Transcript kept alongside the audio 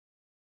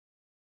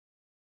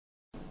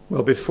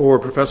Well, before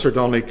Professor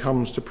Donnelly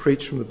comes to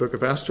preach from the book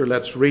of Esther,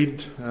 let's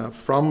read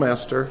from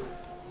Esther.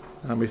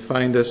 And we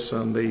find this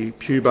on the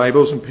Pew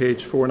Bibles on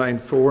page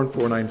 494 and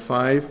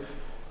 495.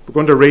 We're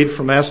going to read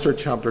from Esther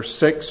chapter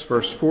 6,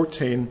 verse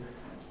 14,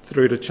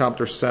 through to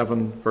chapter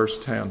 7, verse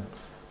 10.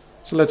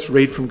 So let's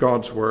read from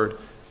God's Word.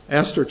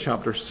 Esther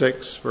chapter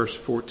 6, verse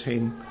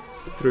 14,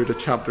 through to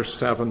chapter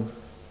 7,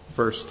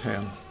 verse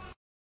 10.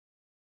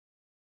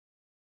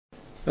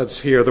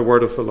 Let's hear the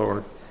word of the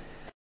Lord.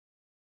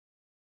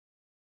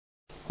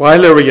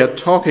 While they were yet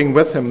talking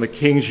with him, the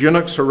king's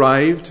eunuchs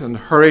arrived and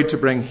hurried to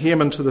bring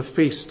Haman to the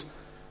feast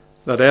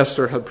that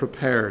Esther had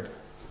prepared.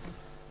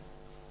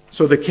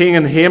 So the king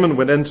and Haman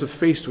went in to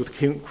feast with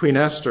Queen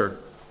Esther.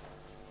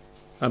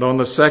 And on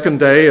the second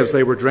day, as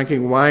they were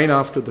drinking wine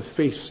after the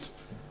feast,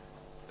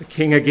 the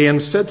king again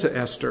said to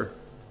Esther,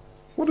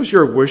 "What is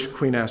your wish,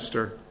 Queen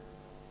Esther?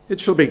 It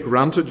shall be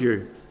granted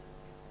you.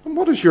 And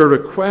what is your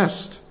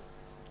request?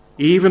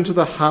 Even to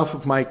the half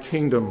of my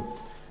kingdom,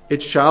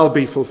 it shall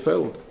be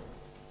fulfilled."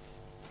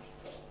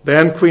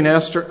 Then Queen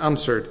Esther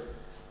answered,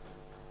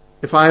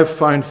 "If I have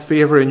found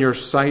favor in your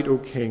sight, O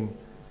king,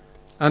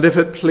 and if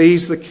it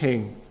please the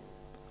king,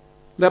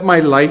 let my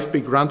life be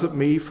granted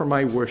me for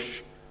my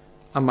wish,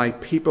 and my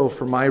people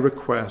for my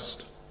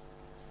request.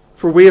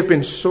 For we have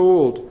been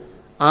sold,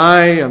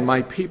 I and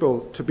my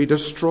people, to be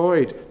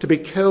destroyed, to be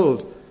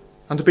killed,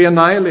 and to be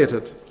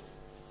annihilated.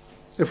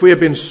 If we had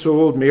been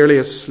sold merely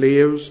as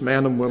slaves,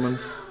 men and women,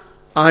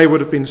 I would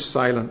have been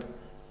silent.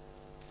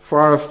 For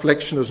our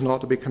affliction is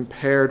not to be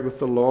compared with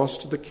the loss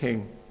to the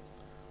king."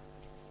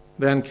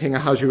 Then King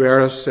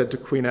Ahasuerus said to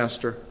Queen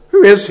Esther,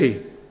 "Who is he?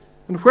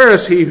 And where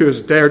is he who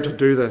has dared to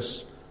do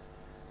this?"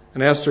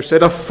 And Esther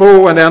said, "A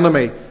foe and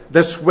enemy,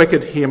 this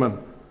wicked Haman."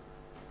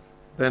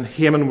 Then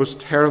Haman was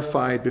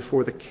terrified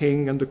before the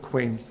king and the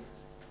queen.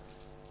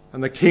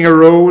 And the king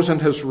arose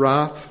in his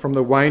wrath from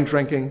the wine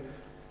drinking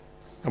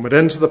and went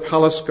into the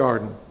palace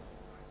garden.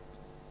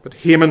 But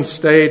Haman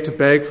stayed to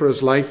beg for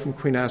his life from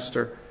Queen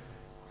Esther,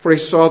 for he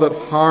saw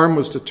that harm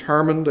was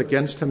determined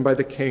against him by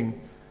the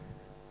king.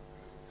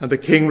 And the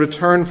king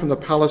returned from the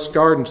palace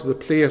garden to the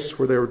place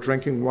where they were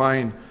drinking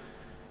wine,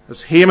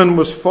 as Haman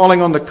was falling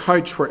on the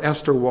couch where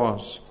Esther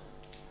was.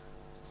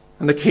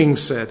 And the king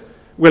said,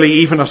 "Will he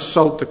even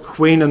assault the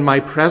queen in my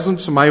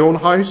presence in my own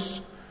house?"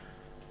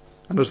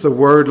 And as the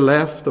word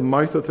left the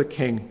mouth of the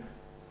king,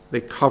 they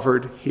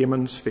covered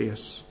Haman's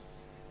face.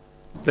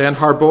 Then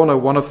Harbona,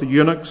 one of the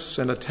eunuchs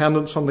in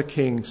attendance on the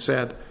king,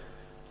 said,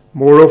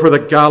 "Moreover, the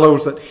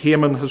gallows that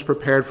Haman has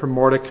prepared for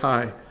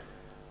Mordecai,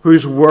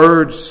 whose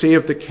words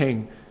saved the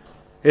king,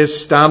 is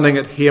standing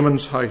at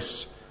Haman's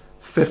house,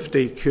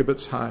 50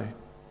 cubits high."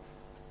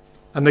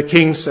 And the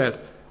king said,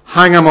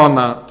 "Hang him on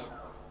that."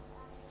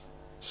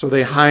 So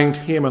they hanged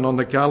Haman on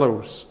the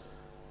gallows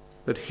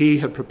that he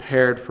had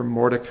prepared for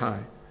Mordecai.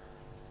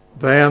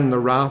 Then the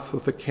wrath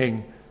of the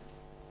king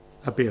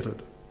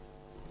abated.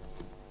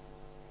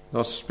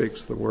 Thus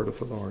speaks the word of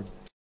the Lord.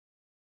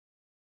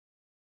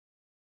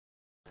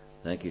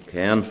 Thank you,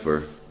 Ken,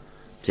 for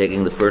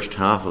taking the first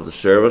half of the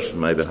service on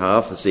my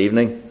behalf this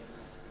evening.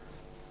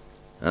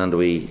 And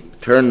we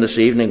turn this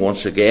evening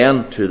once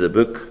again to the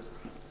book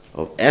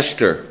of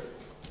Esther.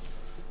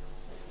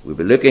 We'll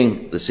be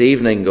looking this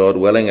evening, God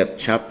willing, at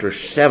chapter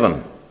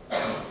 7,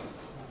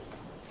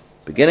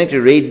 beginning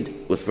to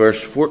read with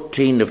verse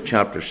 14 of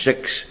chapter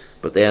 6,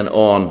 but then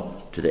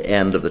on to the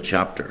end of the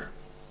chapter.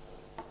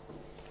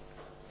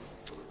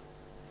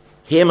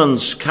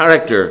 Haman's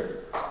character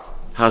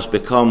has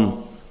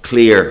become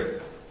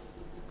clear.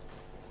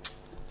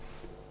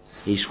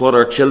 He's what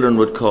our children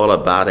would call a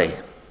baddie.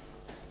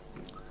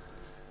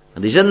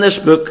 And he's in this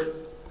book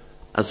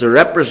as the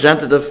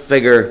representative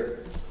figure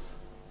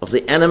of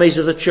the enemies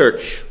of the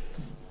church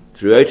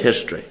throughout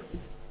history.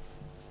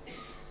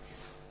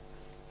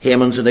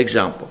 Haman's an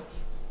example.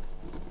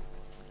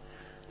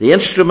 The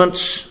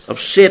instruments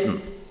of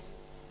Satan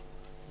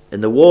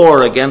in the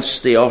war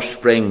against the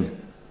offspring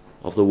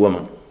of the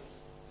woman.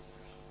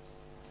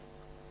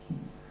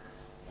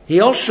 He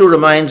also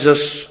reminds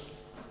us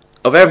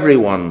of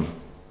everyone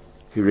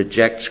who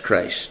rejects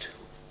Christ.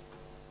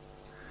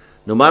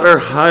 No matter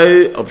how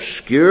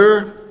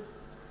obscure,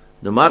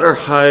 no matter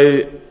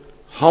how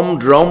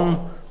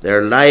humdrum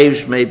their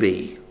lives may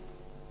be,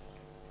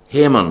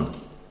 Haman,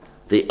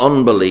 the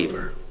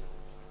unbeliever,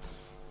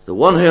 the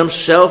one who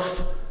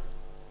himself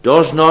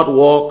does not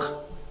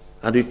walk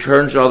and who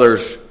turns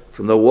others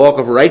from the walk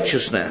of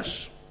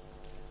righteousness,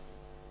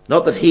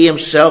 not that he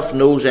himself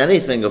knows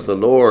anything of the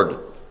Lord,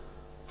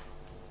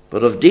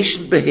 but of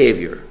decent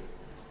behavior,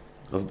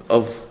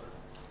 of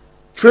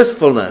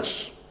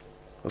truthfulness,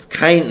 of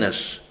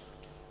kindness,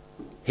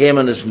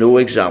 Haman is no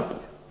example.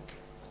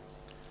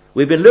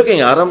 We've been looking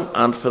at him,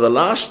 and for the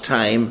last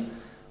time,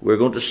 we're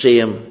going to see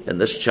him in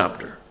this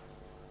chapter,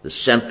 the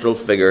central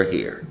figure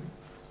here.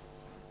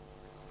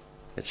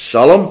 It's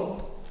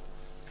solemn,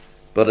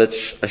 but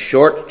it's a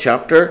short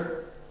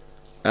chapter,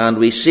 and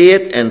we see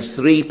it in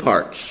 3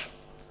 parts.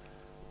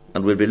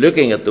 And we'll be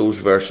looking at those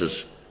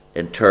verses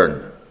in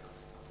turn.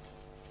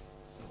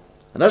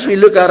 And as we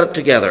look at it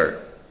together,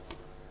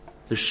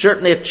 there's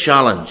certainly a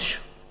challenge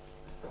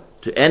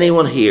to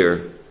anyone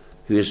here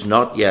who is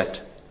not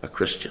yet a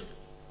Christian.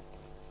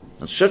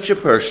 And such a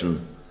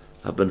person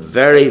have been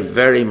very,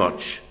 very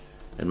much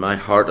in my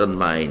heart and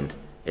mind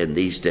in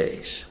these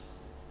days.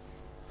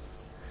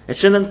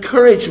 It's an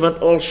encouragement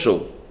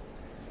also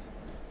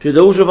to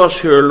those of us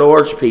who are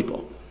Lord's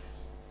people,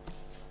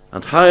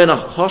 and how in a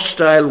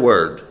hostile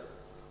world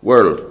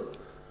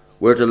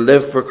we're to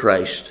live for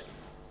Christ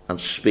and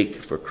speak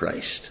for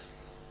Christ.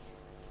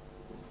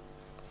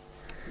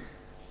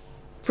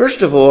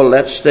 First of all,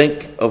 let's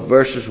think of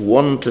verses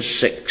 1 to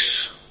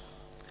 6.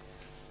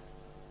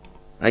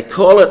 I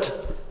call it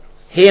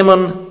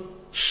Haman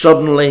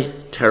suddenly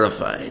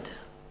terrified.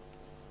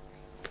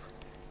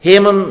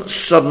 Haman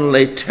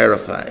suddenly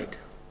terrified.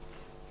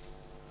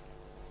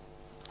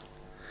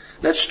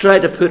 Let's try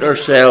to put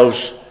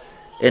ourselves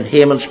in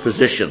Haman's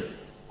position.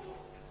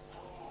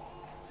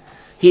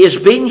 He has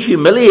been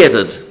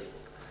humiliated,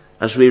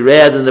 as we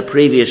read in the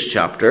previous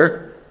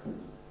chapter,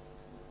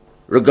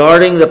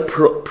 regarding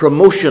the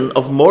promotion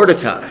of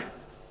Mordecai.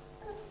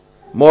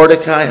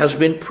 Mordecai has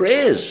been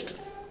praised.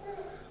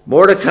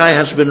 Mordecai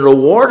has been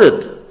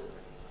rewarded.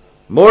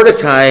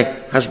 Mordecai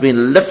has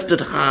been lifted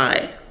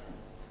high.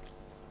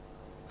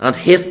 And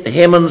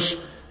Haman's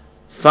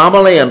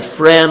family and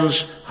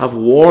friends have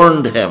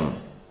warned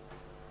him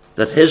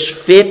that his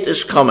fate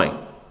is coming,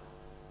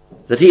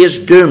 that he is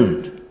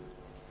doomed.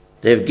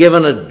 They've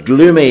given a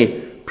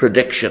gloomy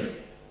prediction.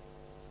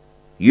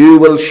 You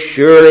will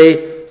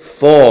surely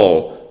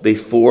fall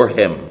before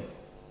him.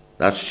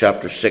 That's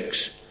chapter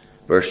 6,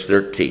 verse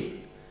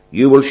 13.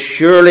 You will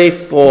surely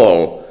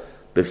fall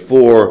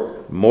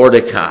before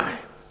Mordecai.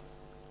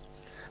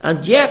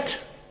 And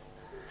yet,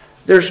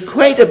 there's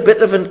quite a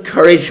bit of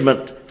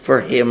encouragement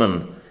for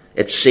Haman,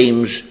 it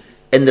seems,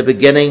 in the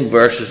beginning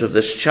verses of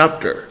this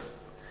chapter.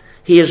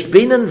 He has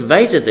been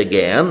invited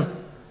again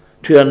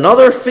to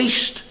another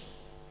feast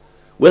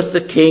with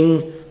the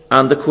king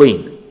and the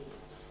queen.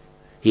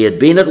 He had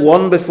been at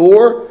one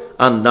before,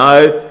 and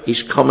now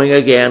he's coming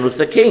again with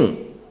the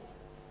king.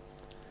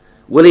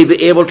 Will he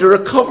be able to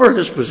recover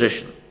his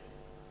position?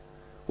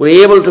 Will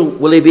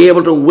he be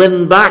able to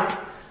win back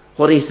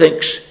what he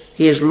thinks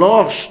he has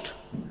lost?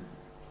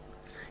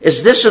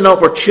 Is this an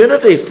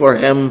opportunity for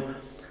him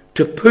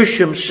to push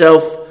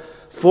himself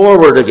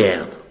forward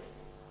again?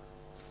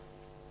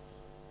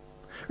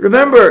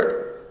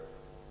 Remember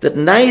that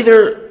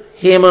neither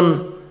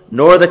Haman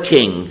nor the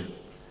king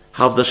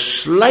have the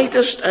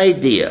slightest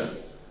idea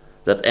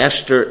that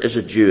Esther is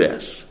a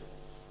Jewess.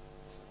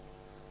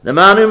 The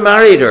man who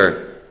married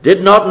her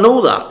did not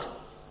know that.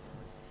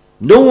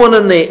 No one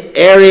in the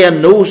area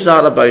knows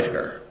that about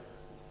her.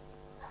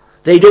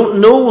 They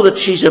don't know that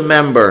she's a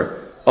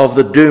member of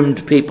the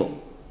doomed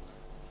people.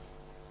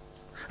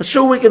 And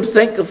so we can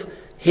think of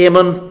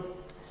Haman.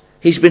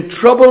 He's been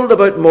troubled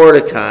about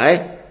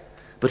Mordecai,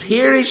 but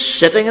here he's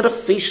sitting at a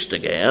feast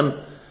again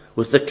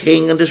with the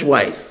king and his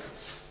wife.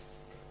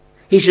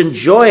 He's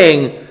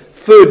enjoying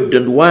food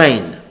and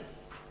wine.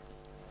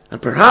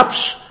 And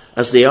perhaps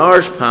as the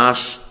hours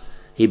pass,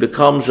 he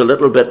becomes a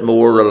little bit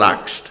more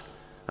relaxed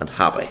and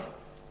happy.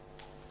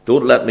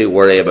 Don't let me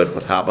worry about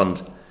what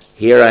happened.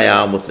 Here I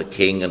am with the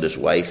king and his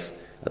wife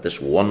at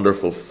this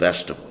wonderful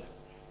festival.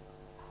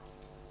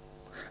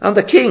 And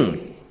the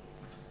king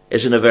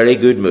is in a very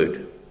good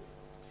mood.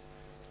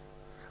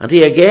 And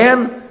he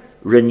again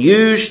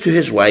renews to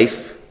his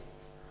wife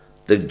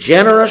the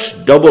generous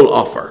double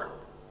offer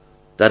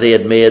that he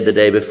had made the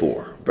day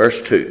before.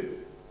 Verse 2.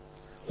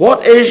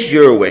 What is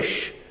your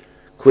wish,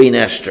 Queen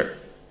Esther?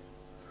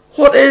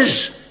 What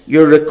is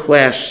your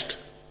request?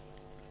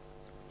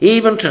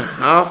 Even to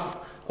half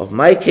of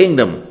my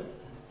kingdom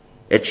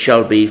it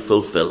shall be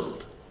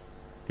fulfilled.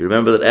 You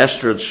remember that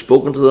Esther had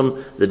spoken to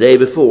them the day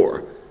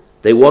before.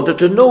 They wanted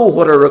to know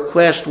what her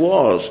request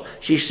was.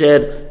 She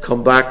said,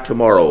 come back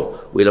tomorrow.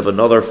 We'll have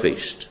another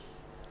feast.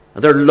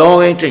 And they're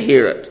longing to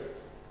hear it.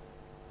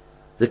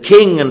 The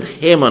king and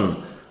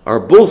Haman are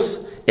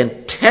both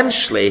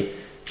intensely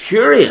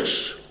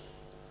curious.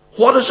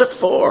 What is it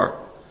for?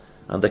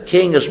 And the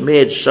king has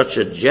made such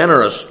a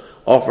generous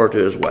offer to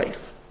his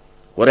wife.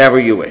 Whatever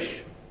you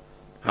wish.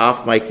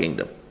 Half my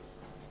kingdom.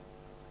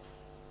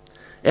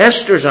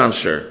 Esther's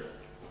answer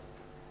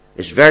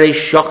is very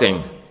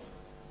shocking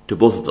to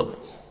both of them.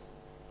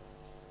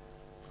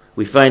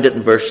 We find it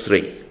in verse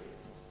 3.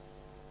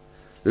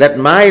 Let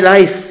my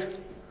life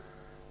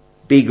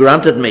be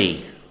granted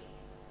me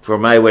for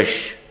my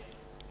wish,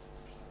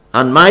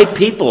 and my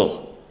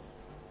people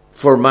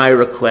for my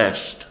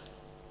request.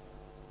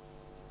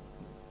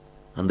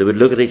 And they would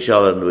look at each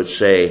other and would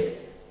say,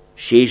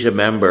 she's a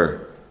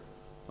member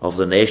of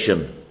the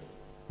nation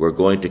we're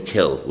going to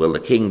kill. Well, the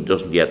king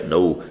doesn't yet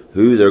know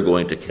who they're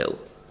going to kill.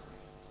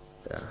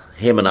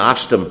 Haman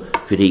asked him,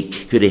 could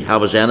he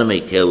have his enemy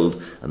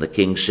killed? And the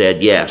king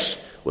said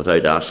yes,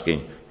 without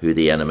asking who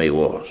the enemy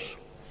was.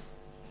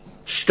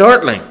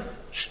 Startling.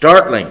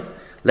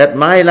 Let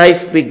my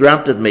life be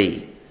granted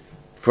me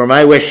for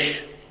my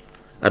wish,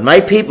 and my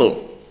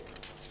people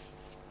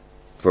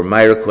for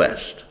my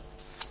request.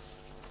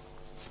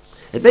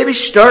 It may be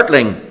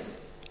startling,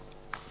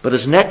 but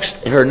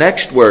her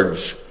next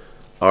words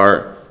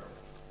are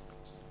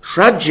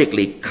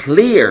tragically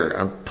clear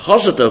and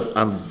positive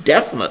and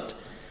definite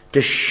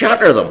to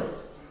shatter them.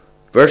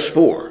 Verse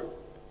 4.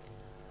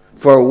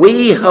 For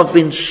we have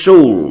been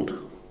sold,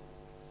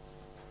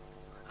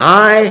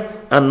 I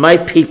and my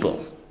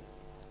people,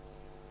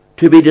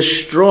 to be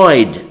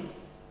destroyed,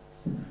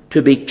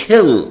 to be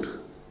killed,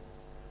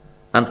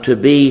 and to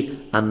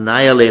be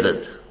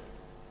annihilated.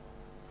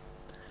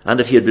 And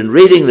if you'd been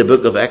reading the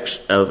book of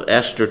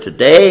Esther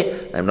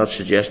today, I'm not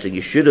suggesting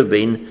you should have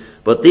been,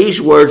 but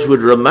these words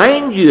would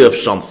remind you of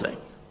something.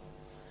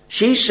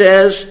 She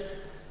says,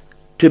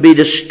 to be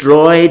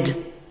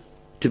destroyed,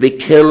 to be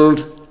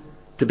killed,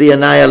 to be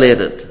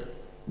annihilated.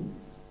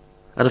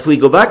 And if we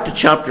go back to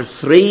chapter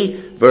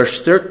 3,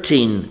 verse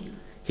 13,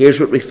 here's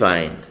what we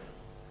find.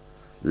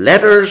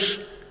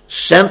 Letters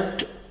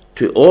sent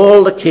to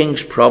all the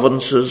king's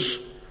provinces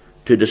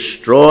to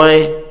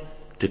destroy,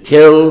 to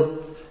kill,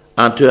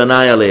 and to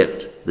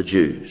annihilate the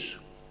Jews.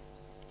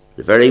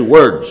 The very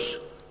words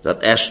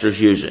that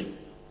Esther's using.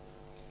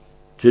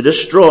 To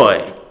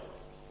destroy,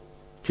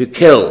 to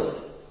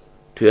kill,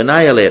 to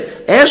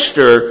annihilate.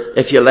 Esther,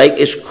 if you like,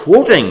 is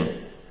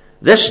quoting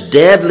this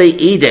deadly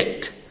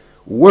edict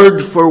word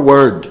for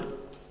word.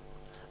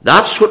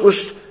 That's what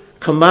was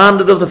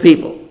commanded of the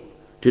people,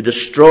 to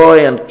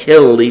destroy and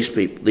kill these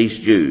people, these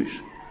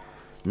Jews.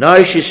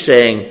 Now she's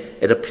saying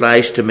it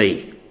applies to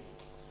me.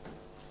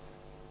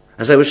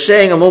 As I was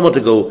saying a moment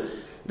ago,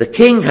 the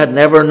king had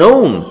never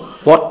known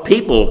what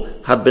people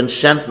had been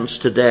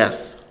sentenced to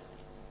death.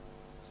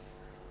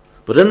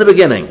 But in the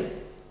beginning,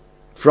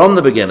 from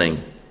the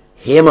beginning,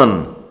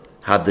 Haman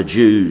had the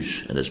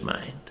Jews in his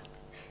mind.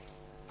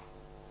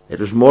 It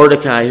was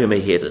Mordecai whom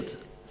he hated.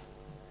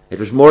 It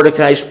was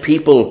Mordecai's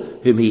people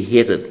whom he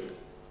hated.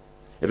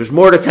 It was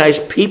Mordecai's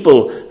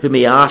people whom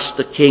he asked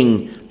the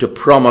king to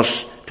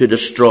promise to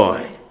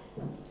destroy.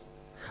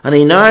 And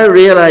he now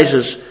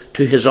realizes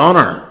to his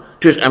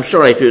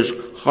to his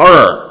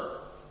horror,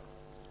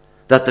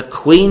 that the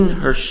queen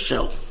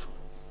herself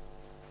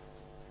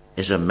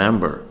is a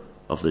member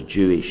of the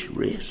Jewish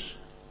race.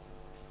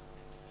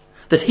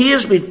 That he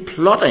has been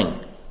plotting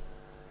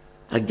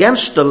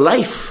against the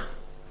life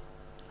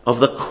of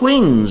the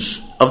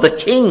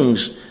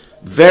king's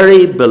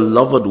very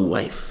beloved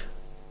wife.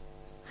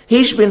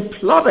 He's been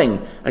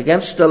plotting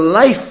against the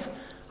life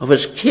of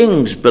his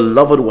king's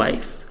beloved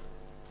wife.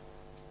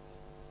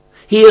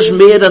 He has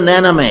made an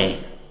enemy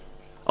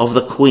of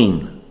the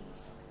queen,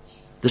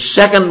 the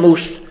second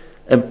most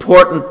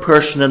important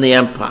person in the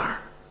empire.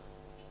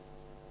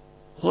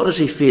 What is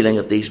he feeling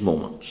at these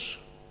moments?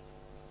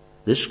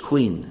 This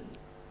queen,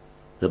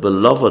 the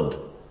beloved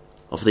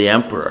of the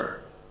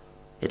emperor,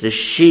 it is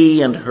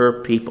she and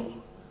her people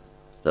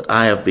that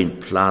I have been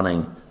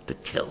planning to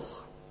kill.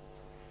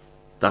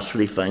 That's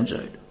what he finds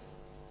out.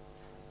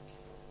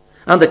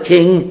 And the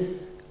king,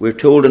 we're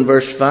told in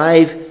verse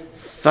 5,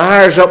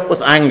 fires up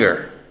with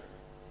anger.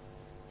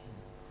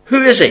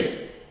 Who is he?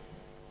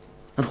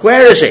 And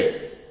where is he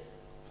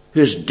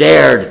who's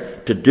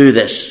dared to do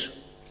this?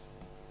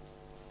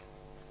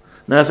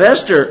 Now, if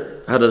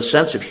Esther had a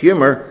sense of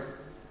humor,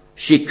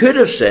 she could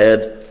have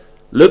said,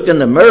 look in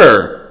the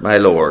mirror, my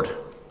lord.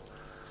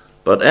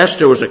 But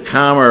Esther was a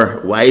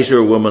calmer,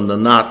 wiser woman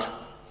than that.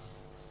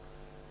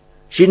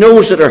 She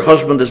knows that her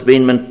husband has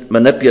been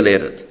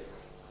manipulated.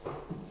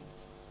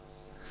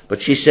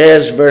 But she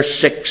says, verse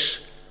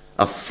 6,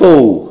 a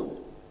foe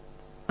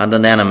and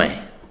an enemy.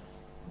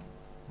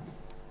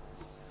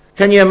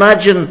 Can you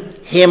imagine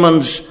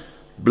Haman's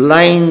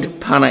blind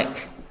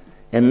panic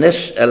in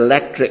this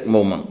electric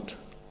moment?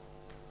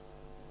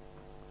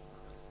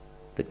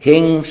 The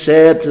king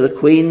said to the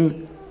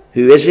queen,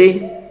 who is he?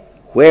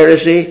 Where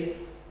is he?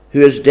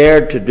 Who has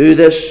dared to do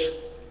this?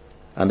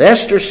 And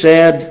Esther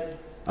said,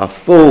 a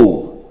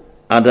foe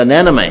and an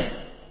enemy.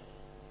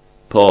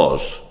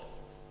 Pause.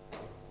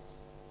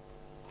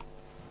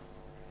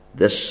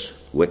 This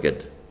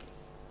wicked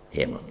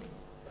Haman.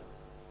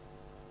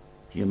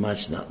 Can you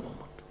imagine that moment?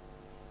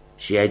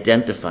 She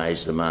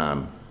identifies the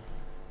man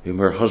whom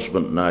her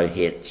husband now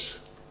hates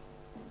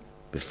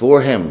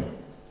before him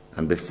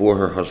and before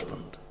her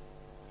husband.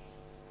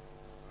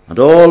 And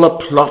all the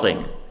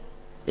plotting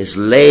is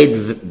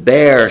laid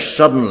bare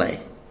suddenly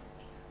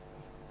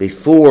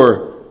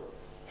before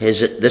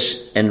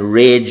this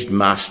enraged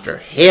master.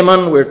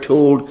 Haman, we're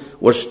told,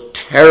 was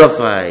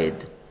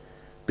terrified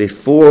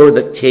before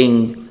the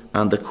king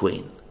and the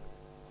queen.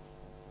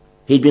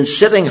 He'd been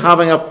sitting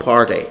having a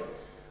party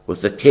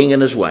with the king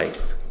and his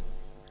wife,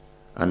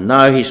 and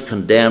now he's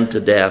condemned to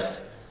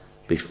death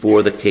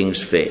before the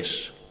king's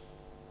face.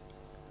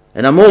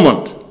 In a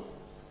moment,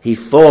 he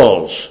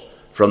falls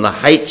from the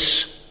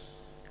heights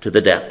to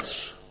the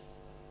depths.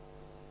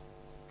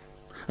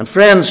 And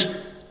friends,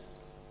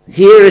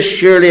 here is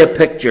surely a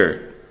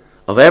picture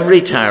of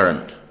every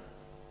tyrant,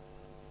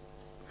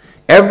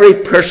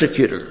 every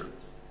persecutor,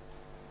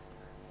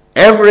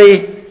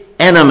 every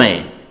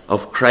enemy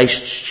of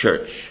Christ's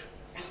church.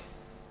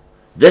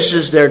 This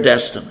is their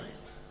destiny.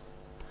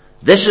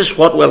 This is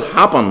what will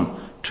happen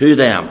to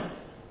them.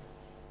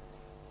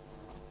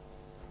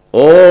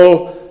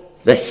 All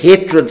the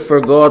hatred for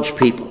God's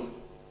people.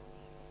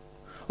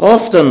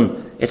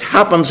 Often it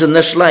happens in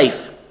this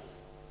life.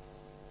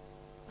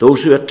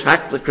 Those who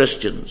attack the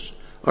Christians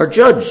are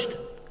judged,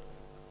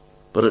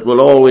 but it will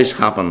always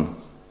happen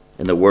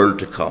in the world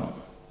to come.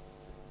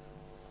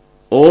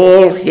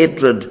 All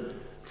hatred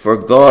for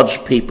God's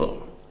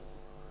people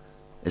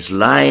is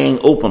lying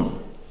open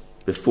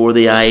before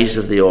the eyes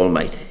of the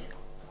Almighty.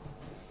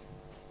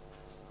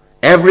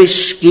 Every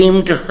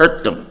scheme to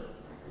hurt them,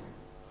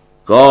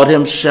 God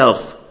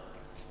himself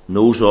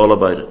knows all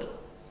about it.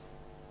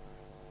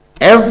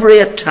 Every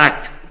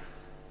attack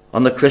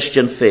on the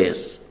Christian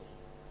faith,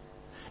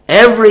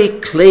 every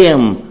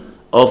claim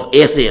of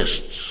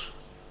atheists,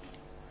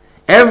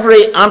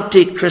 every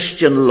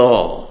anti-Christian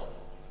law,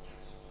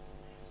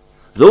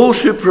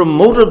 those who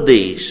promoted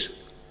these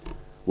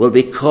will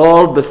be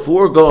called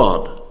before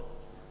God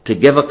to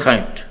give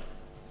account.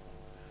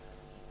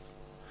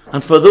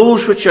 And for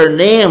those which are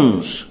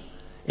names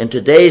in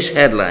today's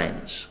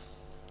headlines,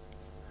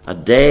 a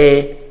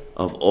day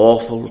of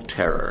awful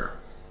terror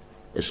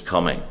is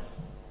coming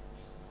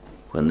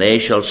when they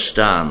shall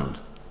stand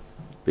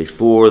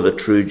before the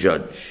true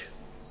judge.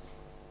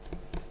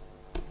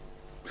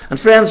 And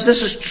friends,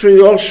 this is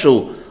true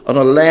also on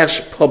a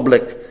less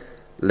public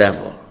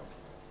level.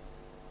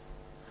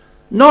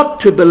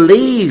 Not to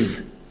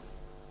believe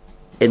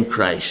in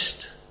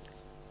Christ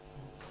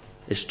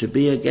is to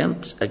be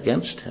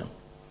against him.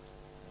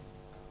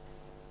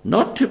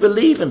 Not to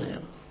believe in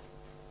him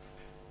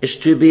is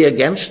to be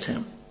against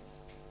him.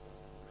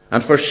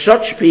 And for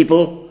such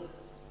people,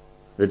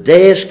 the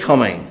day is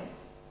coming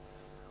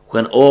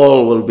when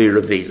all will be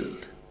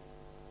revealed.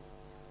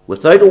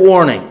 Without a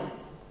warning,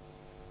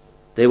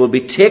 they will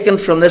be taken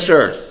from this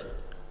earth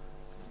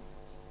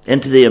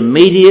into the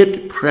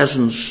immediate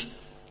presence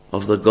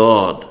of the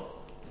God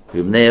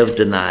whom they have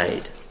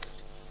denied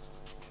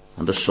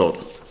and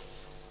assaulted.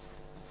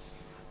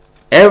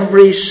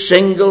 Every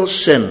single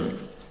sin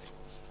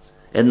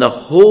in the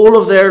whole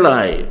of their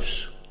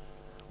lives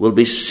will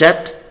be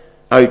set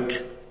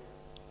out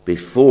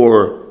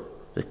before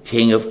the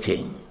King of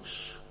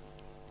Kings.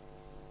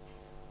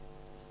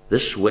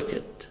 This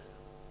wicked.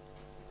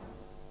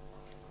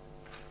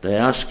 They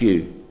ask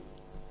you,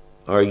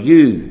 are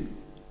you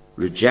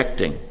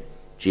rejecting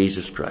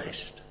Jesus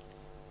Christ?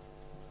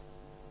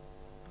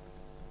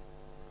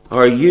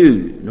 Are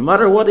you, no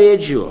matter what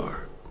age you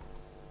are,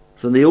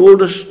 from the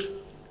oldest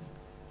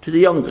to the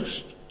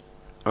youngest,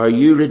 are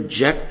you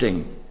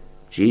rejecting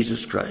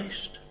Jesus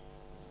Christ?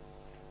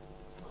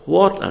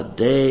 What a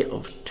day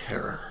of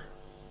terror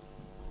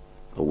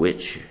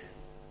awaits you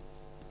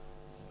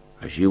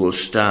as you will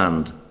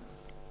stand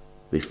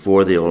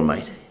before the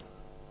Almighty.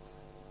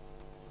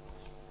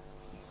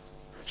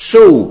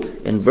 So,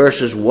 in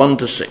verses 1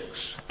 to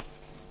 6,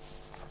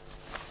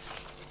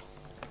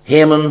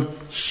 Haman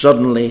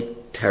suddenly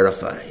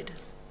terrified.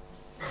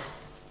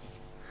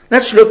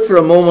 Let's look for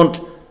a moment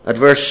at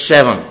verse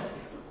 7.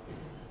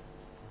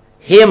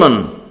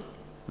 Haman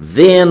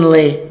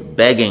vainly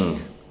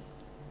begging.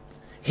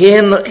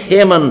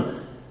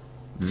 Haman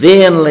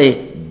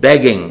vainly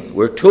begging.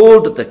 We're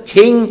told that the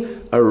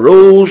king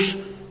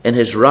arose in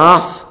his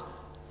wrath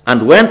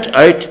and went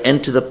out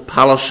into the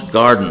palace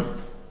garden.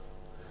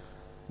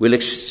 We'll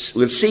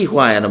see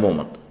why in a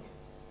moment.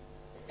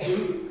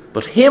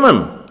 But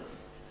Haman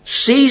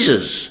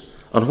seizes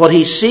on what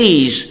he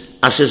sees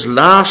as his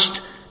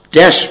last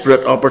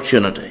desperate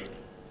opportunity.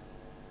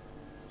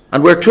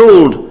 And we're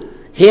told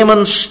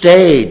Haman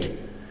stayed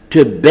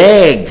to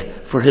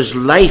beg for his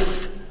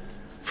life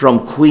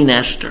from Queen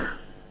Esther.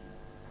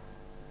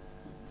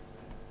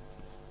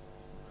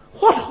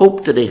 What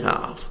hope did he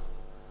have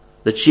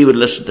that she would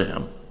listen to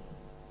him?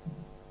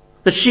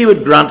 That she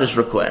would grant his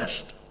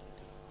request?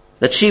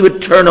 That she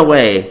would turn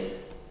away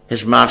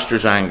his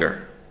master's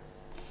anger?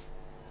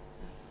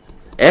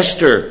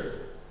 Esther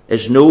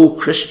is no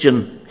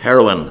Christian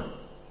heroine.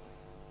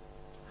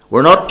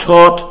 We're not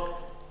taught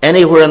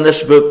anywhere in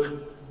this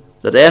book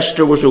that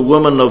Esther was a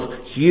woman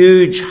of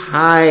huge,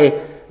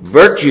 high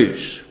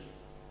virtues.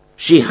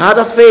 She had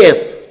a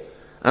faith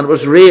and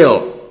was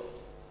real,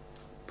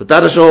 but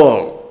that is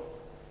all.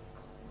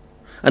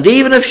 And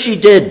even if she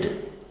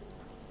did,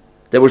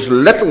 there was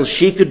little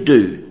she could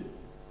do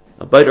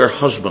about her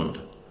husband,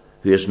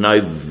 who is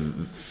now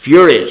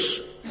furious,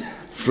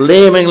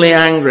 flamingly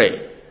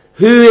angry.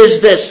 Who is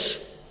this?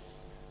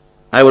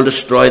 I will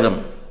destroy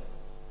them.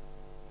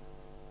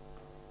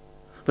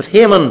 But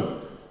Haman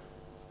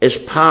is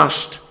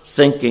past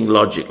thinking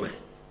logically.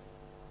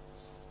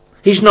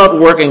 He's not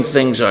working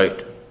things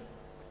out.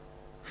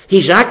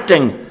 He's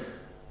acting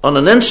on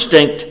an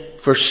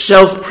instinct for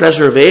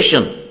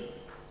self-preservation.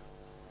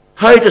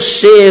 How to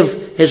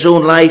save his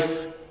own life.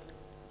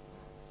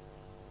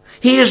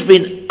 He has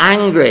been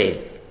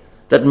angry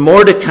that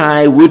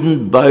Mordecai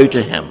wouldn't bow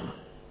to him.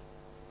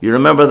 You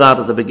remember that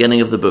at the beginning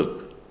of the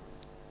book.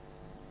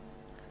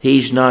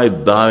 He's now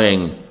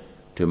bowing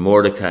to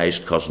Mordecai's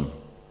cousin.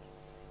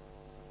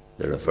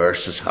 The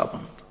reverse has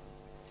happened.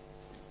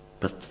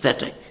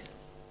 pathetic.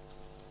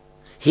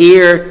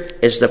 Here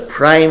is the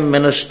Prime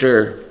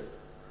Minister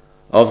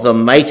of the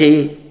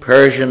mighty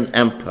Persian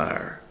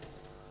Empire,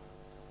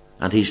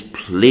 and he's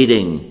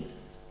pleading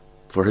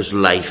for his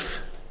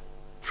life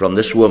from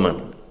this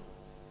woman.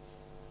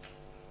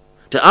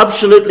 To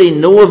absolutely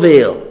no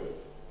avail.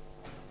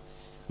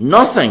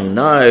 Nothing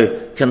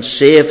now can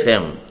save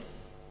him.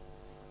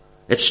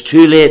 It's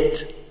too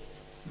late.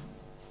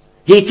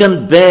 He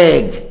can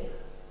beg,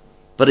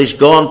 but he's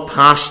gone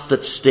past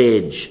that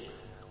stage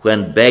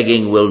when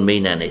begging will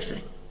mean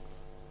anything.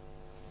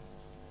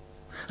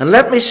 And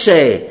let me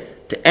say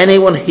to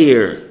anyone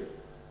here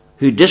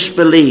who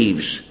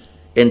disbelieves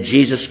in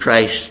Jesus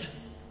Christ,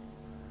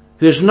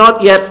 who has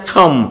not yet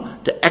come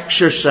to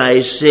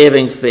exercise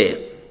saving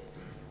faith,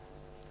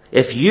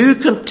 if you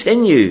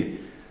continue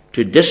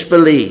to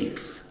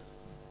disbelieve,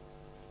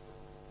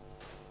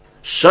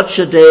 such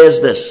a day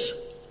as this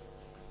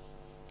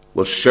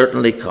will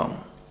certainly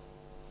come.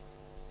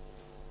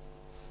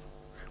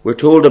 We're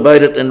told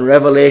about it in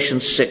Revelation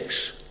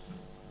 6,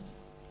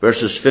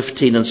 verses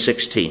 15 and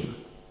 16.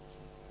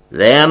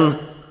 Then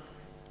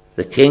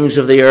the kings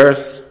of the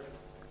earth,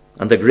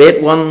 and the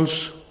great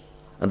ones,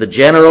 and the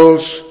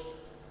generals,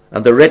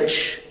 and the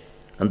rich,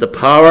 and the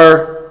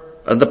power,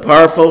 and the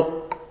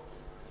powerful,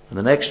 and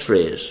the next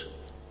phrase,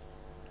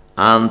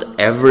 and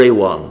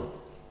everyone,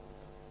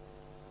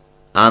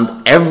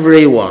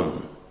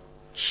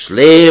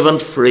 slave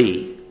and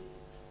free,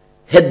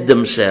 hid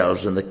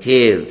themselves in the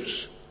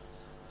caves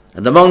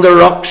and among the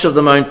rocks of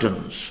the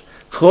mountains,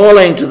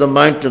 calling to the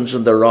mountains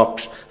and the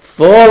rocks,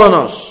 fall on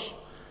us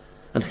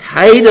and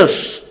hide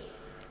us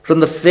from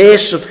the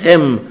face of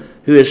him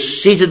who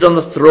is seated on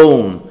the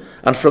throne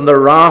and from the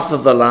wrath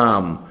of the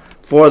Lamb,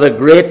 for the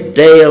great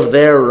day of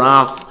their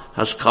wrath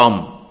has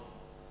come.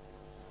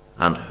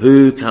 And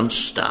who can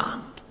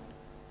stand?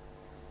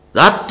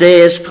 That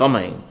day is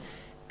coming.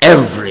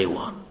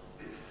 Everyone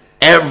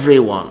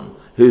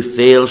who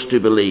fails to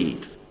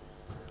believe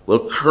will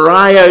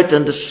cry out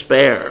in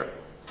despair,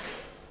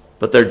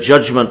 but their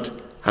judgment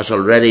has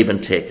already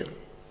been taken.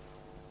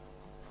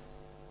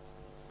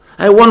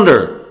 I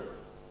wonder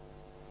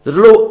that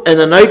though in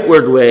an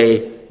outward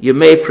way you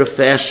may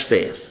profess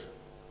faith,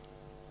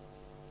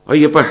 are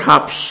you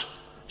perhaps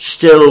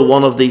still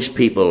one of these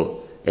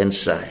people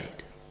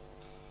inside?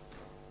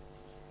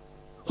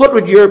 What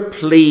would your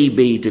plea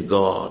be to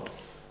God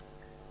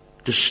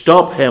to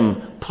stop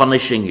him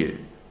punishing you?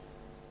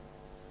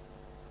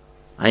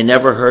 I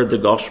never heard the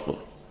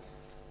gospel.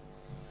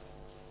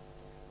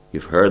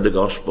 You've heard the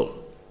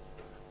gospel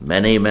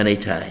many, many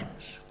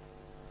times.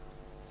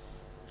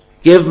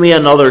 Give me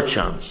another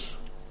chance.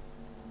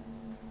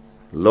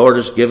 The Lord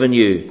has given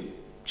you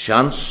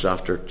chance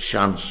after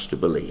chance to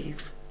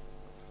believe.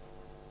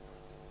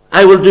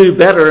 I will do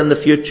better in the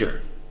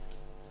future.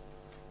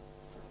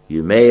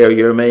 You may or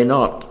you may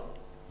not,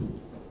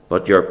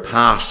 but your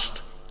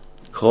past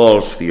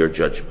calls for your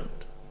judgment.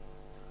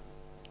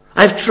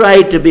 I've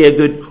tried to be a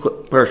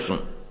good person.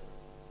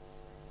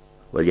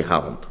 Well, you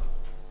haven't.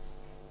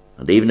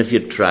 And even if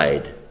you'd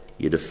tried,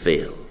 you'd have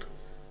failed.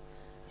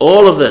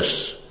 All of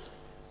this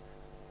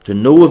to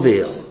no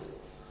avail.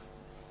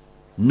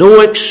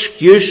 No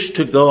excuse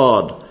to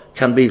God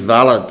can be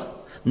valid.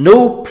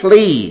 No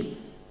plea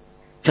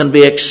can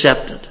be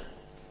accepted.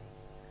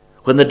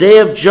 When the day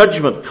of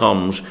judgment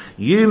comes,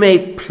 you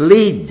may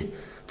plead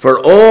for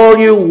all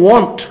you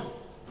want,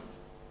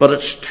 but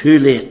it's too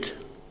late.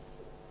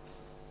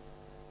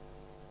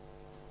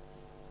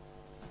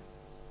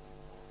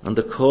 And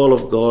the call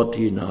of God to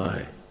you now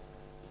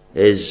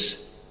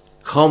is,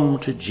 come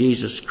to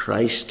Jesus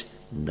Christ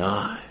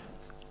now.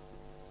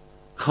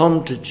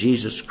 Come to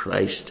Jesus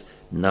Christ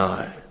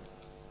now.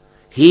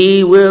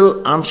 He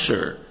will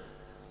answer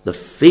the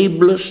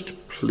feeblest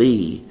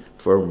plea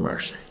for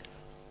mercy.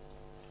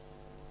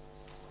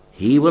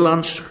 He will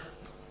answer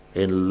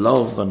in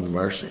love and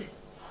mercy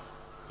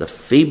the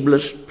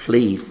feeblest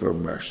plea for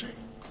mercy.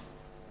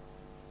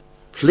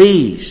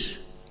 Please,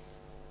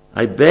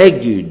 I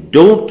beg you,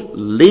 don't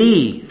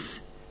leave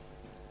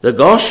the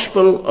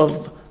gospel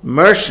of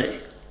mercy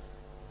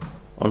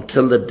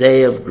until the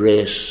day of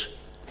grace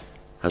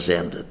has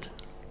ended.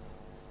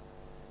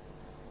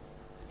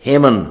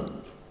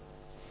 Haman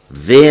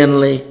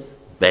vainly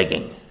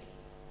begging.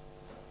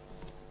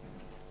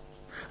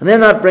 And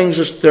then that brings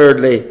us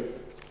thirdly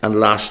and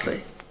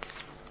lastly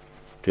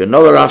to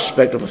another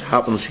aspect of what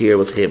happens here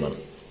with Haman.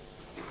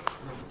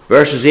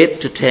 Verses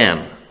 8 to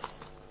 10.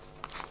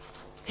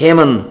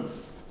 Haman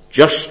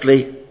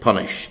justly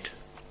punished.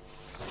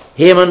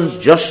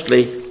 Haman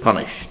justly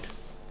punished.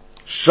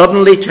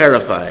 Suddenly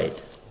terrified.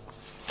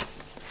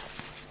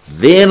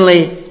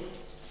 Vainly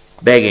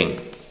begging.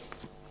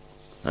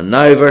 And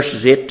now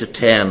verses 8 to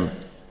 10.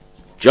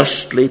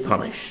 Justly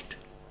punished.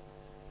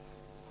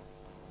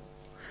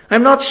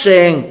 I'm not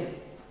saying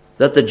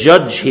that the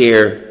judge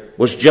here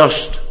was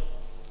just.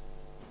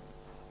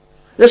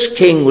 This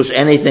king was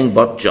anything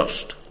but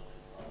just.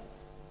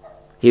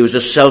 He was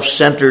a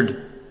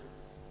self-centered,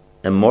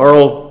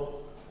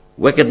 immoral,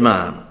 wicked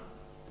man.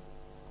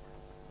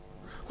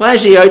 Why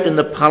is he out in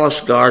the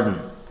palace garden?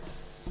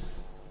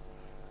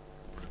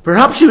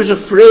 Perhaps he was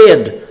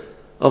afraid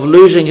of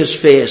losing his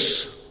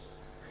face.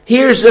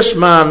 Here's this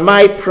man,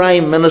 my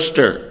prime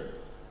minister,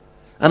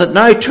 and it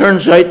now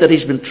turns out that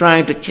he's been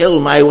trying to kill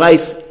my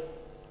wife.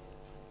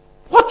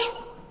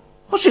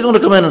 What's he going to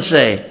come in and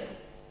say?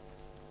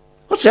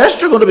 What's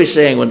Esther going to be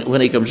saying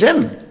when he comes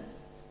in?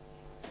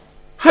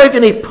 How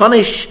can he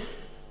punish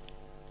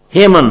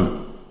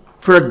Haman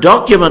for a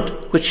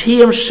document which he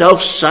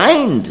himself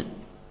signed?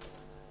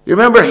 You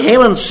remember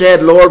Haman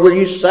said, Lord, will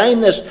you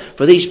sign this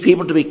for these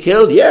people to be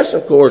killed? Yes,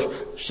 of course,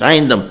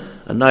 signed them.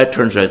 And now it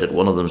turns out that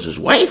one of them is his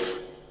wife.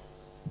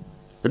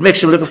 It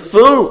makes him look a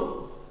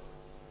fool.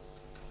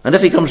 And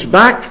if he comes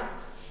back,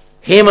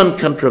 Haman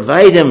can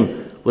provide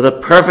him with a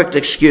perfect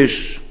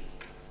excuse.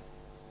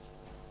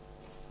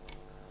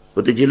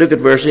 But did you look at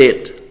verse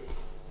 8?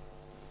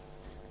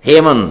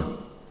 Haman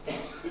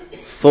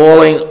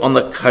falling on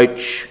the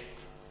couch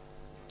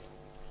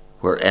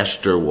where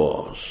Esther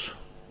was.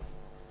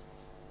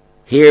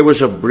 Here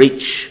was a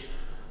breach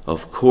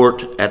of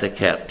court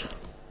etiquette.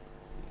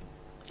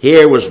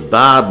 Here was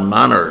bad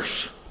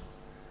manners.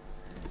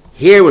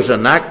 Here was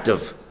an act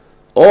of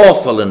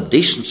awful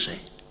indecency.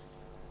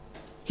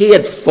 He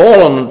had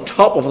fallen on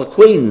top of the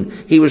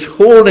queen. He was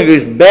holding her, he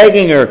was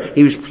begging her,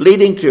 he was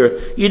pleading to her.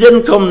 You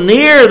didn't come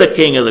near the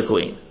king or the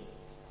queen.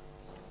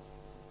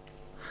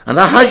 And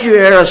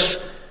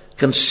Ahasuerus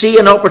can see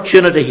an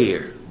opportunity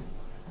here.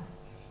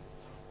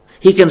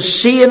 He can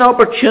see an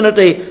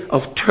opportunity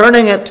of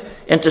turning it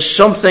into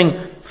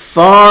something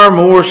far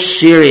more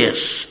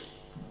serious.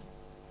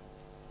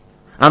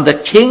 And the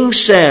king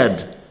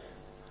said,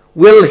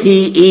 will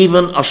he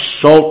even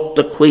assault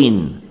the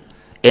queen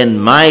in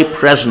my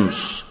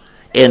presence,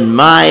 in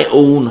my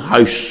own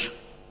house?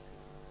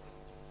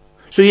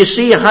 So you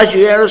see,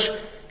 Ahasuerus,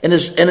 in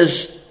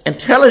his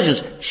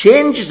intelligence,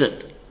 changes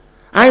it.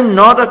 I'm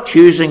not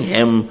accusing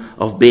him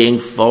of being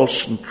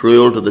false and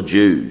cruel to the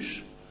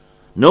Jews.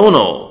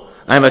 No.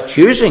 I'm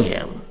accusing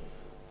him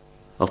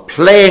of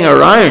playing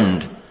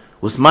around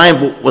with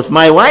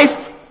my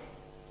wife.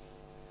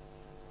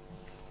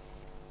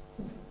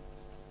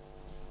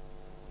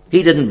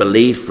 He didn't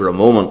believe for a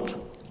moment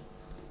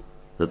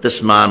that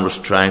this man was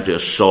trying to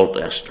assault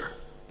Esther.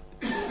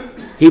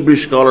 Hebrew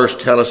scholars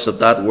tell us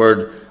that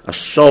word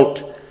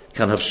assault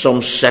can have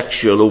some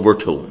sexual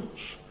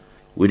overtones.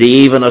 Would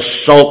he even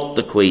assault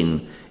the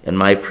queen in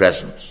my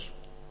presence?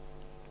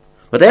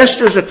 But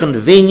Esther's a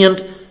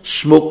convenient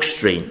smoke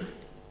screen.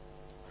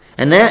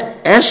 And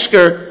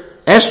Esther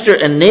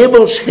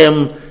enables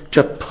him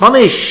to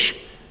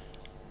punish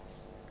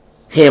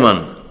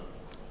Haman,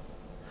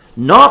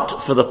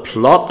 not for the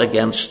plot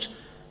against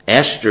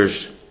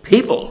Esther's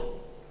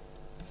people,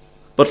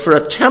 but for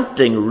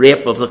attempting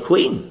rape of the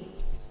queen.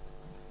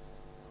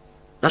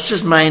 That's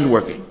his mind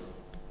working.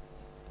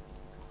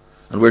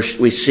 And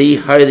we see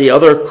how the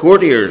other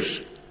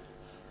courtiers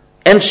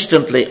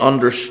instantly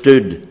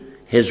understood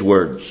his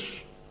words.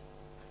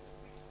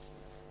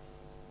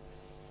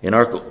 In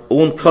our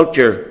own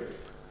culture,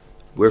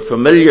 we're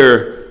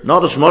familiar,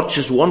 not as much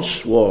as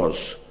once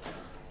was,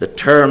 the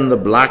term the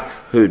black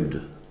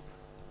hood.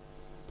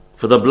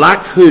 For the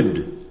black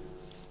hood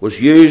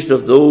was used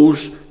of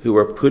those who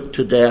were put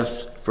to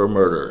death for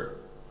murder.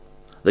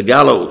 The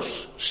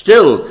gallows,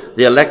 still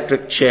the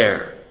electric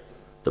chair,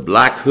 the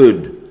black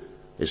hood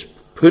is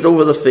put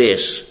over the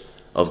face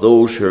of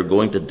those who are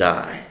going to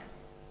die.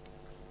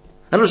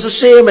 And it was the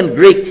same in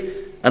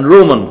Greek and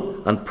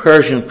Roman and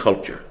Persian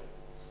culture.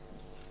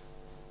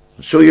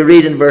 So you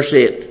read in verse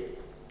 8,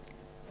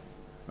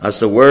 as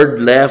the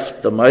word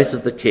left the mouth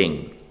of the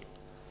king,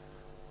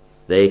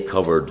 they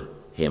covered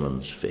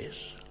Haman's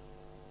face.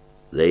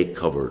 They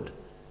covered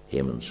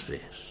Haman's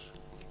face.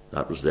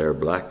 That was their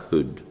black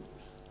hood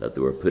that they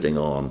were putting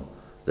on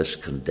this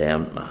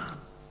condemned man.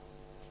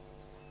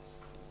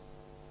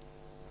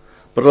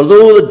 But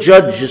although the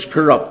judge is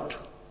corrupt,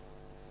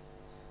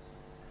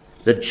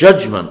 the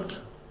judgment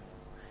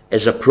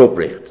is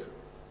appropriate.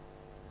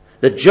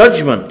 The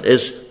judgment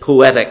is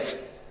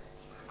poetic.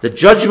 The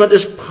judgment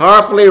is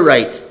powerfully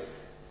right,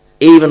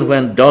 even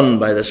when done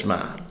by this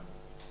man.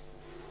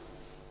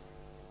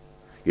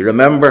 You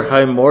remember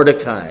how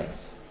Mordecai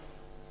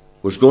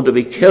was going to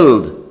be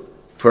killed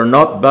for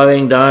not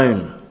bowing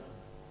down.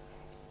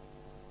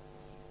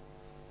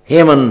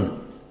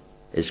 Haman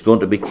is going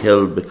to be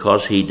killed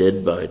because he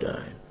did bow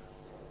down.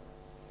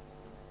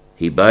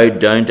 He bowed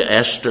down to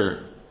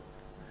Esther.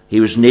 He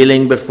was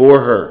kneeling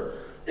before her,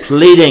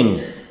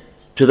 pleading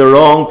to the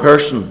wrong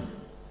person,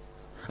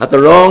 at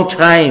the wrong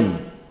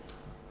time,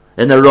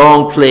 in the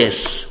wrong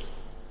place.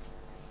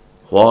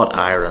 What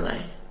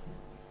irony!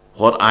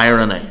 What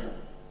irony!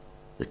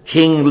 The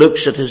king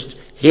looks at his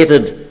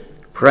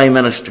hated prime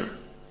minister,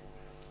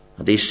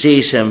 and he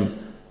sees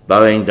him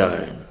bowing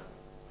down.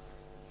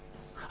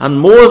 And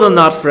more than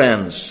that,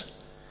 friends,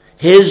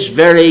 his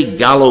very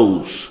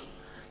gallows,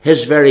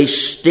 his very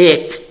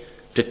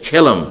stake to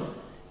kill him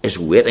is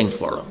waiting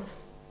for him.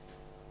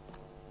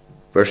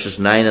 Verses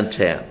 9 and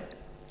 10.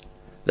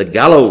 The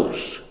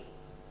gallows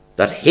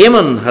that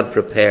Haman had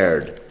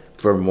prepared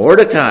for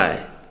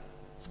Mordecai,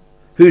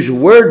 whose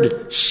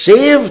word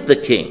saved the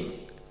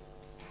king.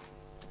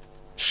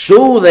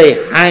 So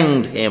they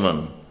hanged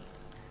Haman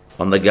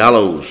on the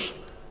gallows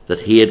that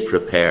he had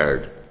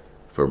prepared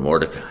for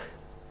Mordecai.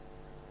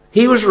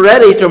 He was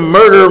ready to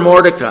murder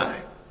Mordecai.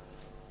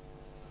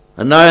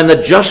 And now in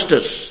the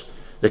justice,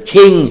 the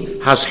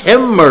king has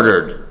him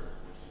murdered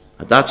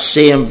at that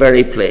same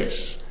very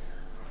place.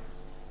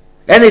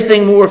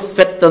 Anything more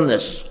fit than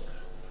this?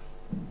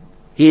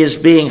 He is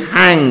being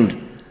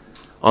hanged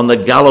on the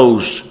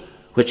gallows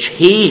which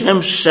he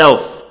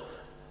himself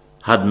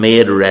had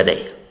made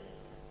ready.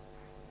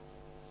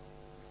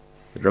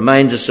 It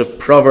reminds us of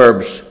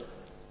Proverbs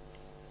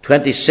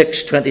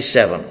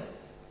 26:27.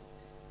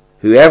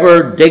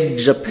 Whoever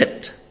digs a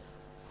pit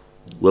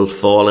will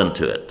fall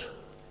into it,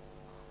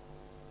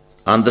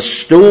 and the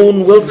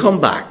stone will come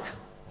back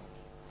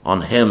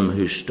on him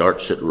who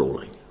starts it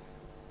rolling.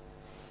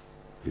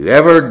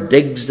 Whoever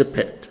digs the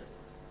pit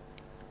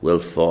will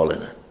fall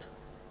in it.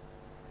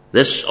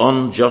 This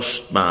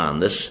unjust man,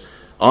 this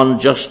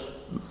unjust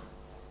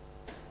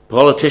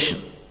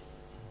politician,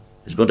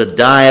 is going to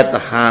die at the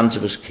hands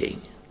of his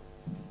king.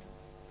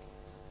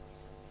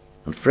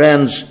 And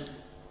friends,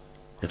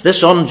 if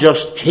this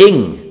unjust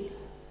king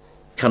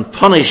can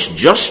punish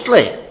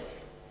justly,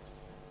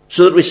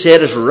 so that we say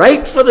it is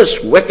right for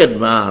this wicked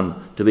man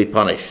to be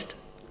punished,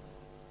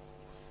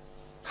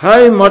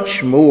 how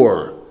much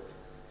more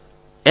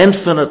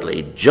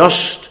infinitely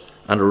just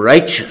and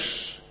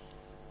righteous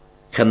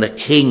can the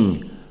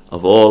King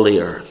of all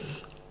the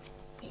earth?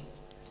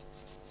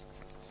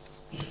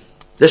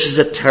 This is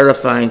a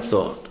terrifying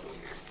thought.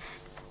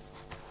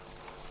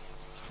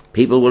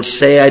 People will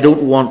say, I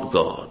don't want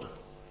God.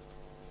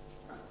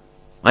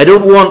 I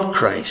don't want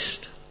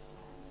Christ.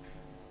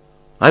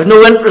 I've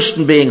no interest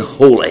in being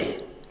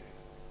holy.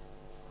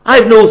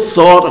 I've no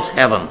thought of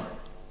heaven.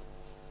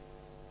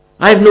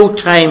 I've no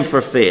time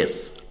for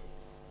faith.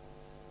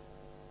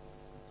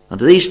 And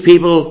to these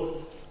people,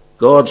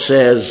 God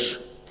says,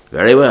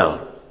 very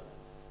well,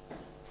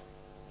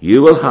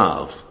 you will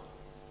have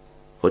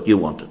what you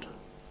wanted.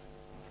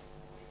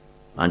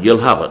 And you'll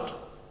have it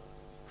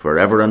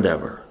forever and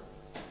ever.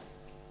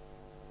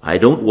 I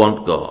don't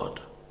want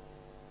God.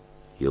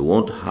 You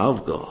won't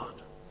have God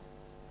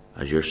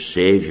as your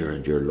Savior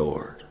and your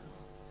Lord.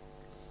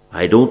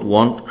 I don't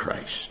want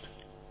Christ.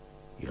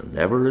 You'll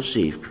never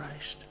receive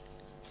Christ.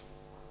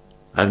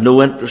 I've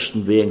no interest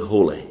in being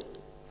holy.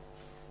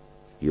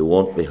 You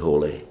won't be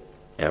holy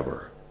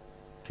ever,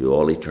 to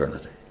all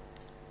eternity.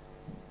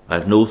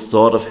 I've no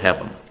thought of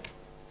heaven.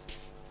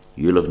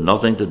 You'll have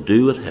nothing to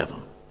do with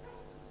heaven.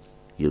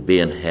 You'll be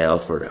in hell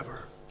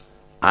forever.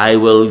 I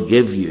will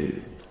give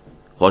you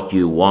what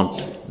you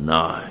want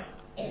now.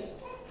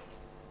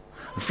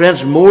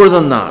 Friends, more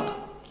than that,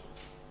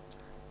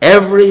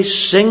 every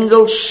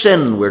single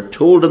sin we're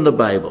told in the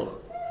Bible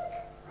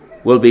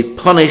will be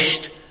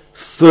punished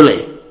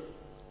fully.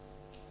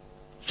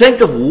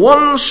 Think of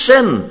one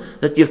sin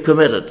that you've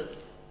committed,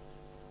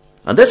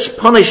 and its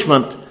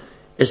punishment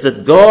is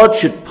that God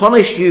should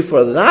punish you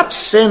for that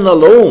sin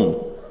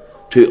alone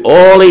to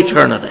all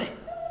eternity,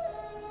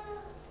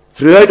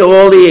 throughout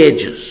all the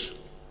ages.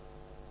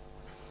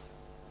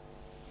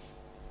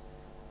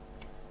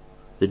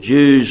 The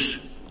Jews,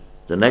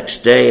 the next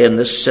day in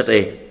this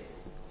city,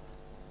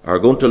 are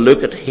going to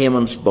look at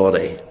Haman's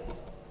body,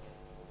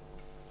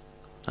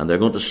 and they're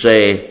going to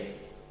say,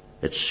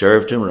 it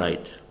served him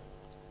right.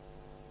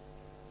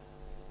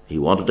 He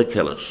wanted to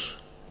kill us.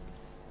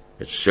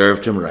 It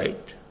served him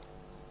right.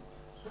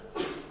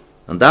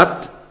 And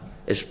that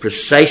is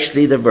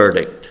precisely the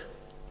verdict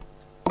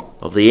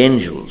of the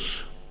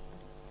angels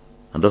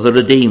and of the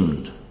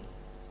redeemed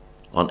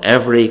on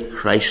every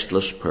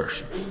Christless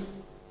person.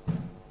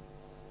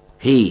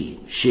 He,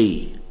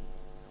 she,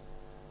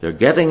 they're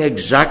getting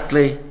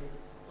exactly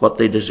what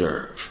they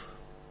deserve.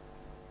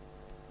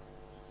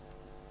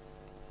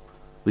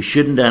 We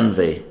shouldn't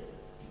envy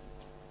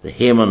the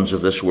Hamans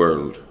of this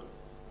world.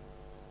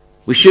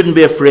 We shouldn't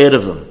be afraid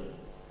of them.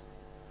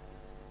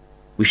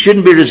 We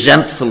shouldn't be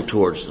resentful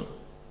towards them.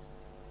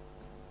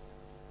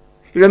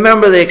 You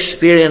remember the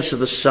experience of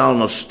the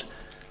psalmist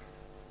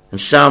in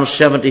Psalm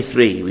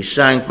 73. We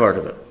sang part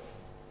of it.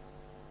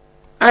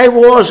 I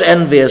was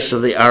envious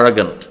of the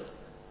arrogant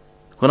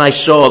when I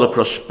saw the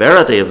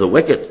prosperity of the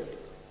wicked.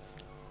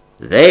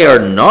 They are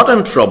not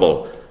in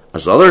trouble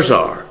as others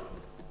are.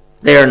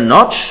 They are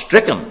not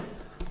stricken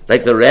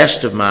like the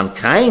rest of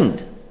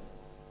mankind.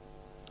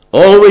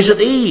 Always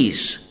at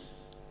ease.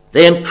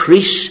 They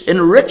increase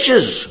in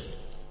riches.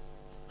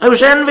 I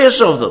was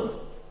envious of them.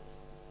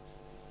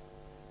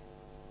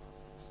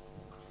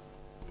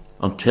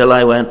 Until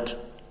I went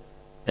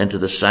into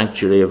the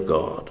sanctuary of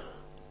God.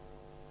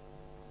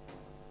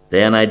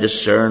 Then I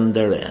discerned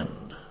their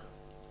end.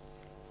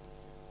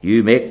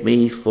 You make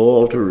me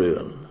fall to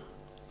ruin.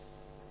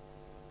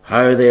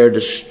 How they are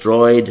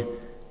destroyed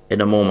in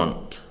a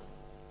moment,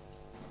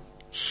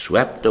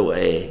 swept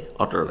away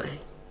utterly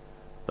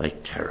by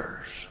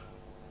terrors.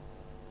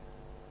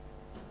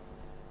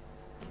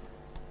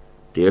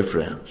 Dear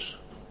friends,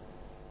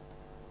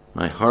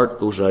 my heart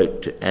goes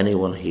out to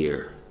anyone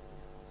here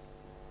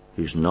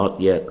who's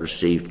not yet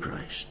received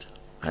Christ.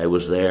 I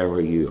was there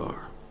where you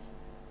are.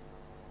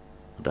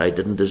 And I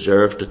didn't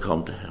deserve to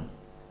come to him.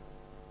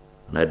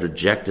 And I'd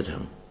rejected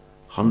him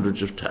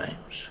hundreds of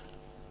times.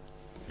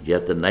 And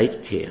yet the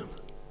night came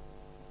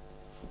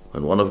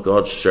when one of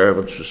God's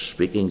servants was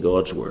speaking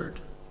God's word.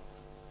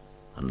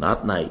 And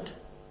that night,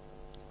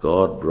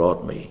 God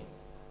brought me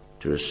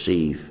to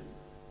receive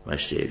my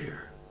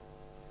Savior.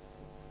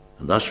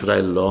 And that's what I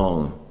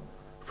long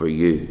for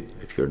you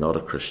if you're not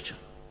a Christian.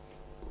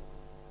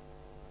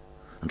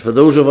 And for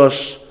those of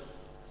us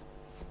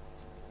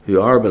who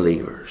are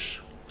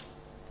believers,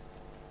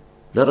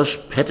 let us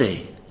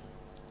pity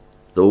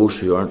those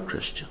who aren't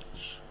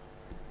Christians.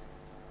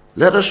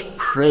 Let us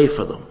pray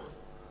for them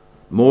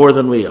more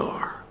than we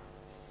are.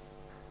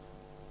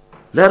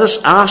 Let us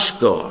ask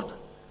God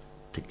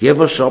to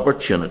give us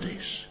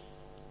opportunities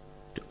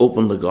to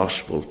open the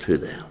gospel to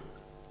them.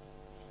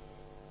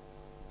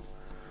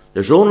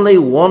 There's only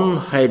one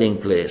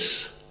hiding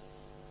place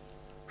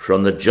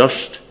from the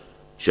just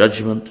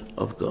judgment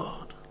of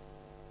God.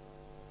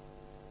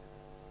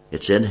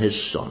 It's in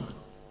his Son,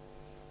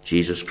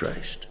 Jesus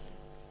Christ.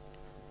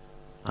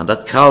 And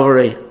at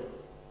Calvary,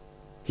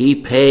 he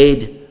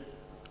paid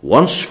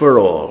once for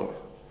all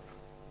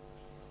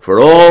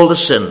the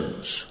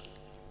sins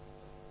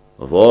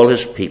of all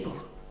his people.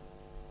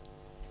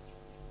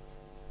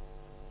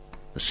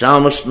 The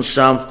psalmist in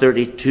Psalm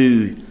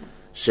 32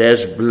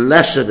 says,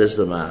 "Blessed is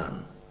the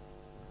man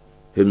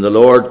whom the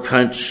Lord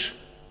counts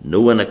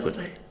no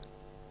iniquity."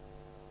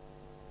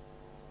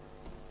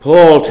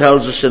 Paul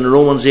tells us in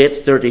Romans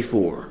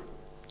 8:34,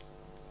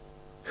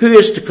 "Who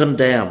is to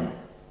condemn?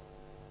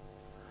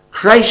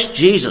 Christ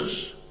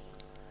Jesus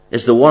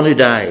is the one who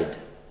died.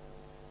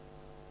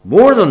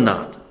 More than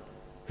that,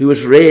 who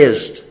was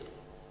raised,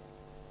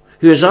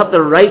 who is at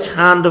the right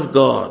hand of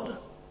God,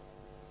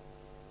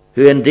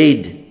 who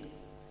indeed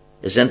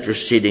is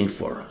interceding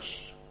for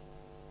us."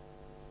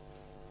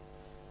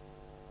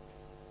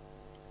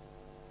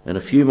 In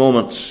a few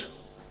moments,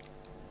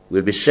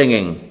 we'll be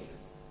singing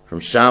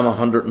from Psalm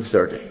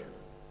 130.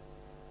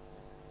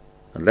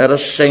 And let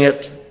us sing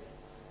it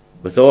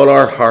with all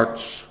our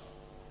hearts,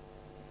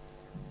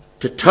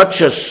 to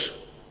touch us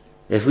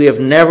if we have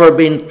never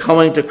been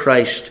coming to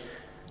Christ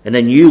in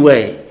a new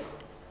way,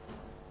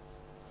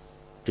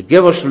 to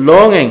give us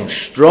longing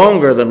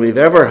stronger than we've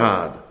ever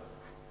had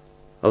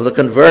of the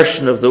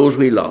conversion of those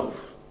we love.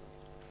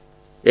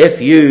 If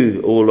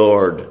you, O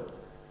Lord,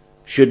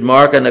 should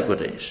mark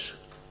iniquities,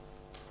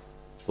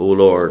 O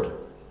Lord,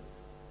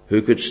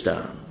 who could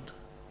stand?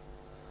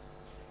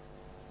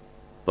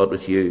 But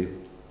with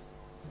you,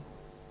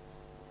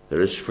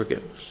 there is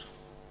forgiveness.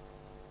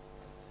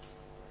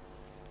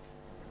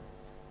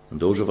 And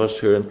those of us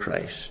who are in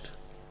Christ,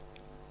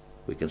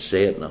 we can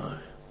say it now.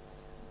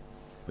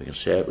 We can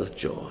say it with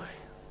joy,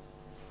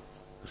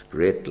 with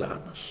great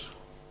gladness.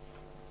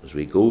 As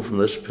we go from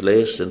this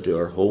place into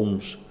our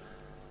homes,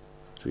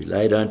 as we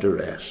lie down to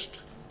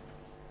rest.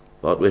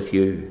 But with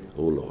you,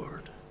 O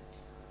Lord,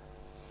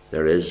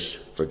 there is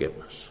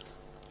forgiveness.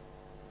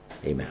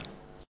 Amen.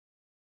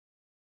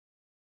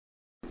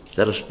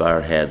 Let us bow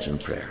our heads in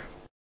prayer.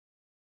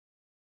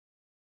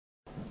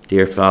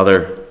 Dear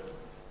Father,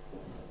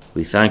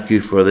 we thank you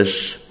for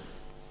this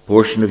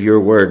portion of your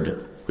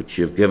word which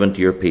you have given to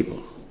your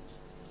people.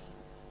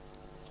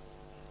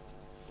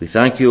 We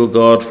thank you, O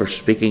God, for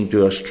speaking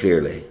to us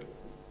clearly.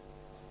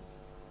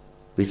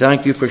 We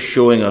thank you for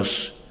showing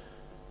us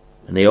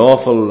in the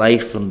awful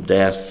life and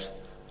death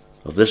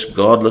of this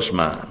godless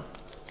man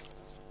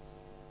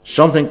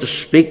something to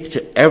speak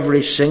to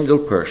every single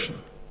person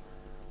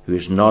who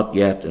is not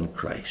yet in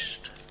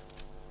Christ,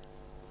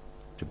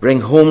 to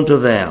bring home to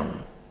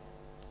them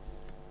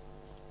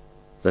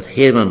that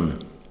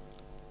Haman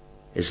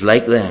is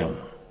like them,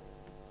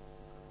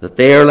 that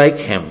they are like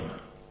him,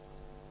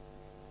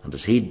 and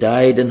as he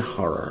died in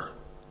horror,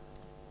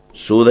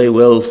 so they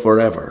will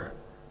forever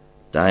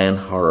die in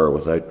horror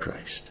without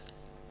Christ.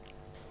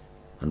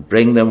 And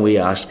bring them, we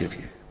ask of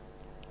you,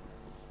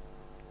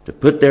 to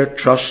put their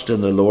trust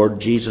in the Lord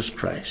Jesus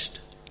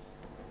Christ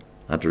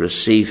and to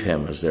receive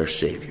him as their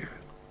Saviour.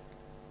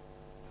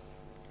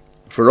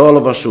 For all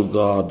of us, O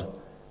God,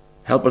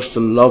 help us to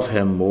love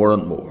him more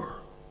and more,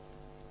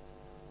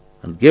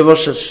 and give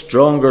us a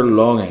stronger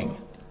longing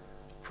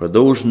for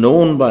those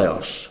known by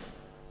us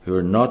who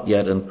are not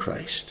yet in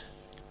Christ.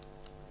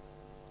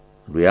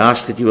 And we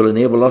ask that you will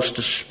enable us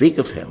to speak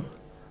of him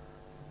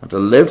and to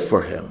live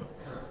for him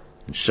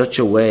in such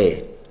a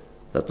way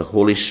that the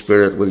Holy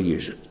Spirit will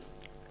use it.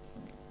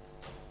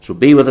 So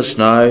be with us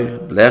now,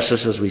 bless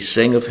us as we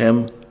sing of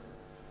him,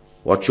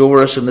 watch over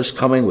us in this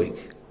coming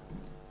week.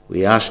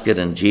 We ask it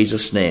in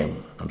Jesus'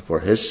 name and for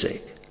his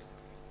sake.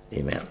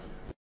 Amen.